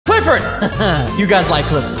Clifford! You guys like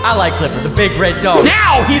Clifford. I like Clifford, the big red dog.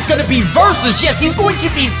 Now he's gonna be versus, yes, he's going to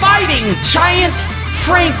be fighting Giant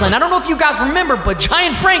Franklin. I don't know if you guys remember, but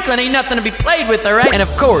Giant Franklin ain't nothing to be played with, all right? And of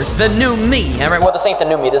course, the new me. All right, well, this ain't the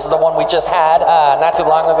new me. This is the one we just had not too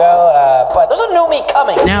long ago, but there's a new me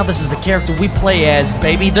coming. Now this is the character we play as,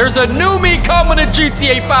 baby. There's a new me coming in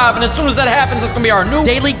GTA 5, and as soon as that happens, it's gonna be our new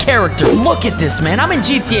daily character. Look at this, man. I'm in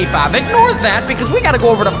GTA 5. Ignore that, because we gotta go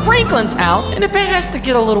over to Franklin's house, and if it has to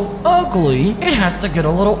get a little ugly, it has to get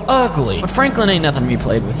a little ugly. But Franklin ain't nothing to be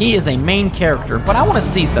played with. He is a main character, but I wanna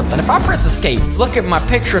see something. If I press escape, look at my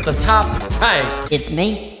picture at the top. Hey. It's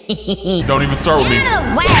me. Don't even start with me. Get out of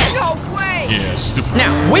the way. No way. Yeah, stupid.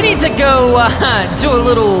 Now, we need to go do a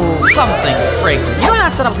little something, Franklin. You know how I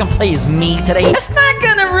said I was gonna play as me today? It's not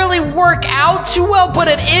gonna really work out too well, but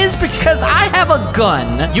it is because I have a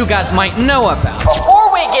gun you guys might know about. Before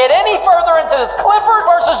we get any further into this Clifford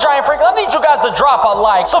versus Giant Franklin, I need you guys to drop a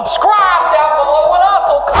like, subscribe down below, and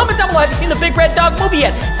also comment down below. Have you seen the Big Red Dog movie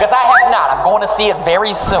yet? Because I have not. I'm going to see it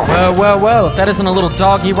very soon. Well, if that isn't a little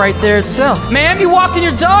doggy right there itself. Ma'am, you walking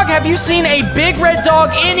your dog? Have you seen a big red dog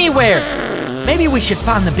anywhere? Maybe we should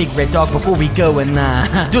find the big red dog before we go and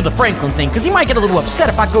do the Franklin thing, because he might get a little upset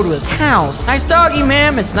if I go to his house. Nice doggy,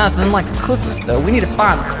 ma'am. It's nothing like a Clifford, though. We need to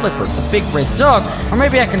find Clifford, the big red dog, or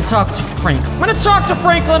maybe I can talk to Franklin. I'm gonna talk to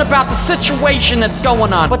Franklin about the situation that's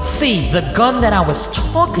going on. But see, the gun that I was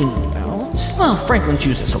talking about, well, Franklin's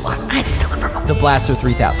used this a lot. I had to steal it from him. The Blaster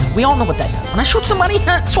 3000. We all know what that does. When I shoot somebody,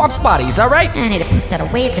 swaps bodies, all right? I need to put that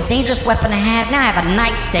away. It's a dangerous weapon to have. Now I have a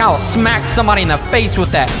nightstick. I'll smack somebody in the face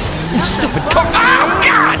with that. You stupid cock. Oh,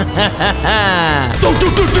 God!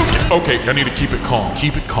 Okay, I need to keep it calm.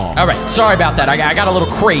 Keep it calm. All right, sorry about that. I got a little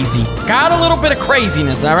crazy. Got a little bit of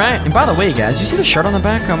craziness, all right? And by the way, guys, you see the shirt on the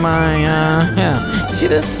back of my, yeah. You see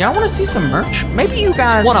this? Y'all want to see some merch? Maybe you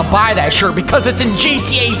guys want to buy that shirt because it's in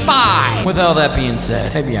GTA 5. With all that being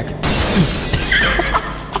said, maybe I can...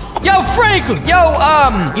 Yo, Franklin! Yo,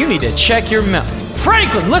 you need to check your mail.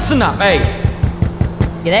 Franklin, listen up, hey.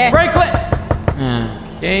 You there? Franklin!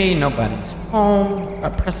 Okay, nobody's home. I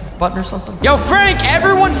press this button or something. Yo, Frank,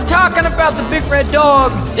 everyone's talking about the big red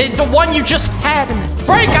dog. The one you just had.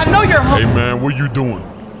 Frank, I know you're home. Hey, man, what you doing?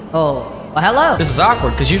 Oh, well, hello. This is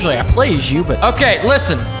awkward, because usually I play as you, but... Okay,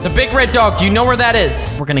 listen, the big red dog, do you know where that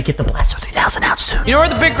is? We're gonna get the Blaster 3000 out soon. You know where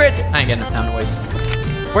the big red... I ain't got enough time to waste.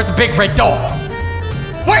 Where's the big red dog?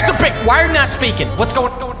 Where's the big... Why are you not speaking? What's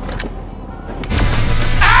going...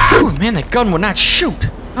 Ah! Ooh, man, that gun would not shoot.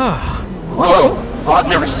 Ugh. Whoa, I've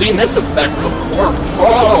never seen this effect before.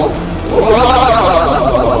 Whoa.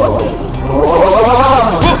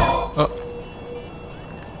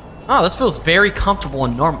 Oh, this feels very comfortable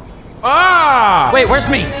and normal. Ah! Wait, where's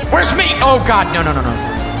me? Where's me? Oh, God, no.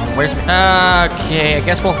 Where's me? Okay, I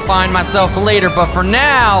guess we'll find myself later, but for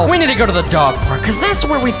now, we need to go to the dog park, because that's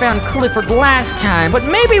where we found Clifford last time, but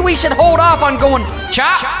maybe we should hold off on going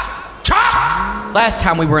chop! Last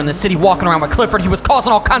time we were in the city walking around with Clifford, he was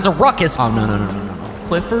causing all kinds of ruckus. Oh, no.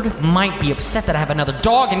 Clifford might be upset that I have another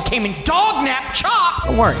dog and came in dog nap chop.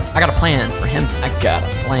 Don't worry, I got a plan for him.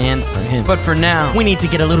 But for now, we need to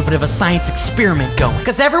get a little bit of a science experiment going,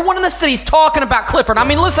 because everyone in the city's talking about Clifford. I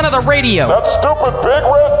mean, listen to the radio. That stupid big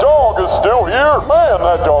red dog is still here. Man,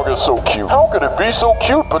 that dog is so cute. How could it be so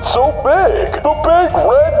cute but so big? The big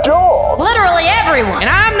red dog. Literally everyone. And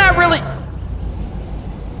I'm not really...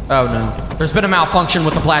 Oh, no. There's been a malfunction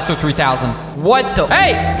with the Blaster 3000. What the...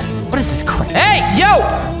 Hey! What is this crap? Hey, yo!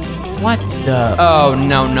 What the... Oh,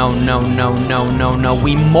 no.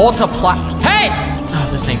 We multiply... Hey! Oh,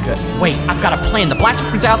 this ain't good. Wait, I've got a plan. The Blaster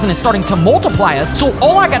 3000 is starting to multiply us, so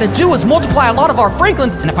all I gotta do is multiply a lot of our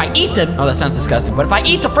Franklins, and if I eat them... Oh, that sounds disgusting, but if I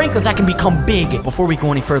eat the Franklins, I can become big. Before we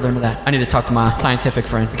go any further into that, I need to talk to my scientific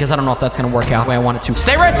friend, because I don't know if that's gonna work out the way I want it to.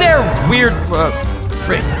 Stay right there, weird...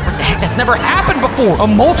 Frick. What the heck? That's never happened before. A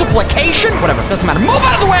multiplication? Whatever, doesn't matter. Move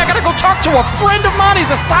out of the way. I gotta go talk to a friend of mine. He's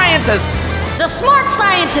a scientist. The smart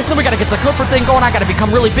scientist. So we gotta get the Clifford thing going. I gotta become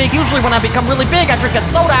really big. Usually when I become really big, I drink a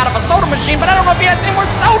soda out of a soda machine, but I don't know if he has any more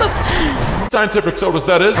sodas. Scientific sodas,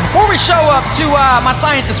 that is. Before we show up to my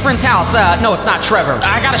scientist friend's house, no, it's not Trevor.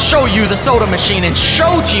 I gotta show you the soda machine and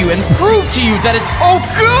show to you and prove to you that it's, oh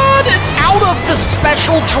good, it's out of the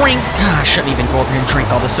special drinks. I shouldn't even go over here and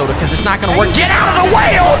drink all the soda because it's not gonna work. Get out of the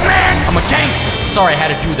way, old man! I'm a gangster. Sorry I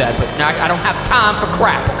had to do that, but I don't have time for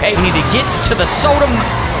crap, okay? We need to get to the soda.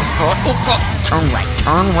 Turn right.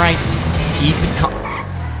 Keep it calm.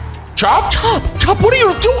 Chop, what are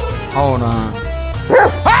you doing? Hold on.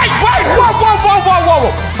 Hey, wait,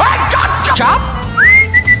 whoa. Hey, Chop?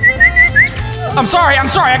 I'm sorry,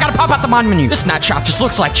 I gotta pop out the mod menu. This is not Chop, just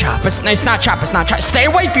looks like Chop. It's not Chop. Stay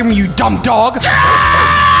away from me, you dumb dog. Chop!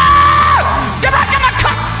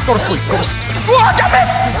 Go to sleep. Go to sleep. Fuck, I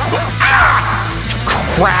missed! Ah!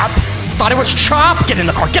 Crap. Thought it was Chop. Get in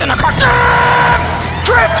the car. Get in the car.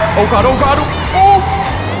 Drift! Oh, God. Oh, God.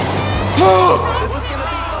 Oh!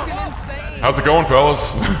 How's it going, fellas?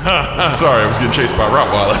 Sorry, I was getting chased by a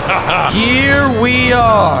Rottweiler. Here we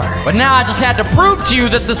are. But now I just had to prove to you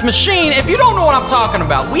that this machine, if you don't know what I'm talking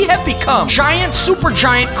about, we have become giant, super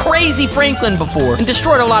giant, crazy Franklin before and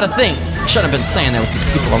destroyed a lot of things. Shouldn't have been saying that with these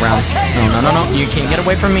people around. No. You can't get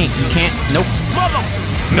away from me. You can't. Nope.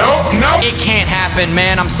 No. It can't happen,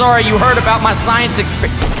 man. I'm sorry you heard about my science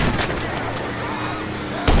experience.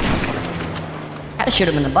 Had to shoot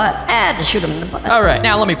him in the butt. All right,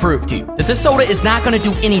 now let me prove to you that this soda is not gonna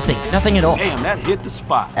do anything. Nothing at all. Damn, that hit the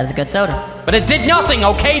spot. That's a good soda. But it did nothing,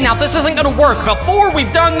 okay? Now this isn't gonna work. Before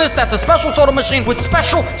we've done this, that's a special soda machine with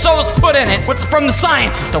special sodas put in it from the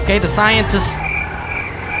scientist, okay? The scientist.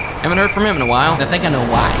 Haven't heard from him in a while. I think I know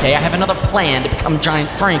why. Okay, I have another plan to become Giant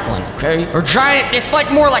Franklin, okay? Or giant, it's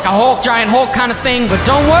like more like a Hulk, Giant Hulk kind of thing. But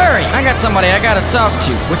don't worry, I got somebody I gotta talk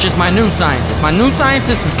to, which is my new scientist. My new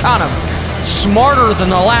scientist is kind of smarter than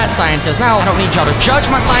the last scientist. Now, I don't need y'all to judge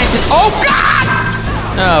my scientist. Oh, God!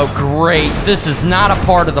 Oh, great. This is not a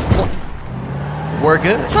part of the plan. We're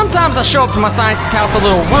good. Sometimes I show up to my scientist's house a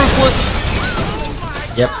little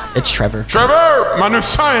ruthless. Yep, it's Trevor. Trevor, my new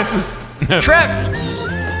scientist. Trev!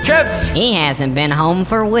 He hasn't been home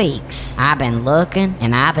for weeks. I've been looking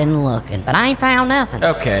and I've been looking, but I ain't found nothing.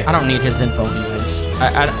 Okay, I don't need his info anyways.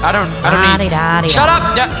 I don't need... Da-di-da-di-da. Shut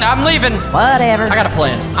up! I'm leaving. Whatever. I got a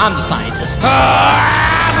plan. I'm the scientist.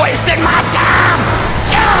 I'm wasting my time!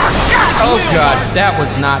 Oh, God, that was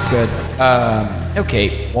not good.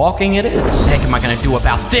 Okay, walking it is. What the heck am I gonna do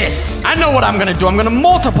about this? I know what I'm gonna do. I'm gonna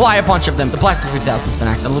multiply a bunch of them. The Blaster 3000's been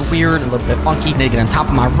acting a little weird, a little bit funky. Need to get on top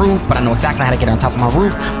of my roof, but I know exactly how to get on top of my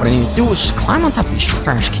roof. What I need to do is just climb on top of these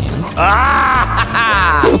trash cans.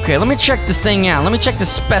 Ah! Okay, let me check this thing out. Let me check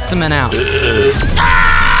this specimen out.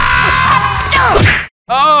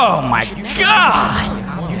 Oh my God!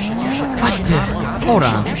 What the? Hold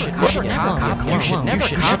on. You should never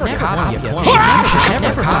copy. Whoa.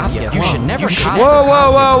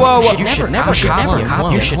 You should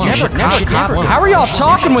never copy. How are y'all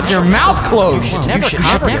talking with your mouth closed?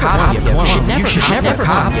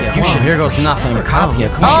 Here goes nothing.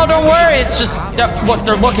 Oh, don't worry. It's just what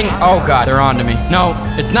they're looking. Oh God, they're on to me. No,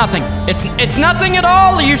 it's nothing. It's nothing at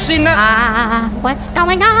all. You seen that? What's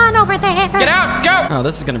going on over there? Get out! Go! Oh,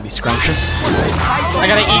 this is gonna be scrumptious. I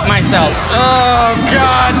gotta eat myself. Oh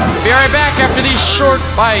God! Be right back after these short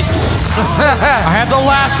bites. I have the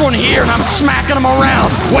last one here, and I'm smacking them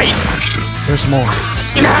around. Wait, there's more.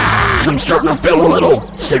 I'm starting to feel a little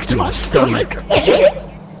sick to my stomach.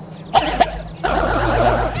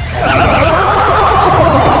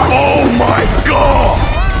 Oh my God!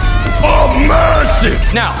 Massive!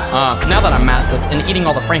 Now that I'm massive and eating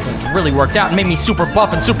all the Franklins really worked out and made me super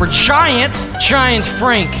buff and super giant, Giant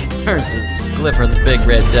Frank versus Clifford the big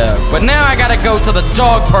red dog. But now I gotta go to the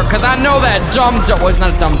dog park because I know that dumb dog. Well, he's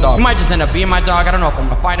not a dumb dog. He might just end up being my dog. I don't know if I'm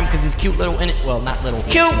gonna fight him because he's cute little not little.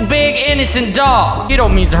 Cute, big, innocent dog. He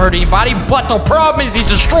don't mean to hurt anybody, but the problem is he's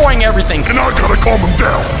destroying everything. And I gotta calm him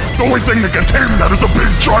down. The only thing that can tame that is the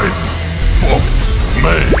big giant buff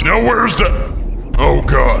man. Now where's that? Oh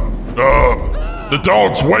God. The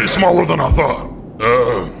dog's way smaller than I thought.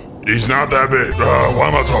 He's not that big. Why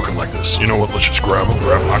am I talking like this? You know what, let's just grab him.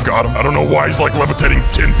 I got him. I don't know why he's like levitating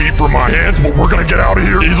 10 feet from my hands, but we're gonna get out of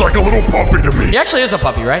here. He's like a little puppy to me. He actually is a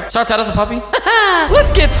puppy, right? Starts out as a puppy?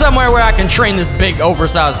 Let's get somewhere where I can train this big,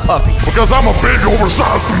 oversized puppy. Because I'm a big,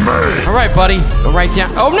 oversized man. All right, buddy. Go right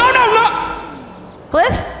down. Oh, no!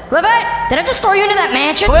 Clifford, did I just throw you into that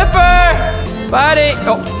mansion? Clifford! Buddy!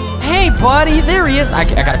 Oh, hey, buddy. There he is. I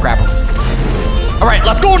gotta grab him. All right,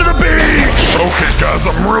 let's go to the beach! Okay, guys,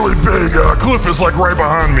 I'm really big. Cliff is like right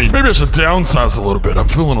behind me. Maybe I should downsize a little bit. I'm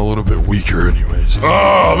feeling a little bit weaker anyways.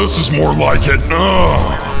 This is more like it.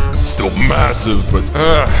 Still massive, but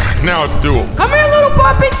now it's doable. Come here, little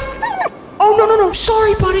puppy! Oh, no.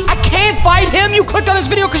 Sorry, buddy. I can't fight him. You clicked on this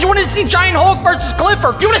video because you wanted to see Giant Hulk versus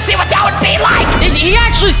Clifford. You want to see what that would be like? He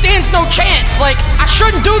actually stands no chance. Like, I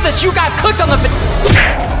shouldn't do this. You guys clicked on the video.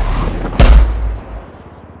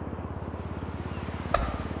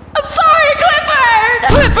 I'm sorry, Clifford!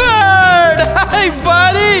 Hey,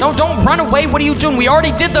 buddy! No, don't run away. What are you doing? We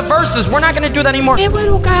already did the verses. We're not gonna do that anymore. Hey,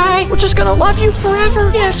 little guy. We're just gonna love you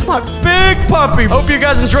forever. Yes, my big puppy. Hope you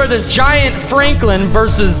guys enjoyed this Giant Franklin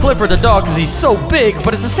versus Clifford the dog because he's so big,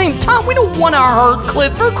 but at the same time, we don't want to hurt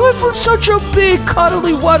Clifford. Clifford's such a big,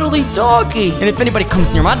 cuddly, wuddly doggy. And if anybody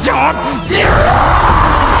comes near my dog...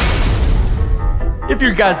 If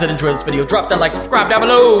you guys did enjoy this video, drop that like, subscribe down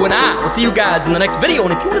below, and I will see you guys in the next video.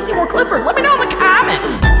 And if you want to see more Clifford, let me know in the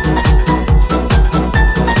comments.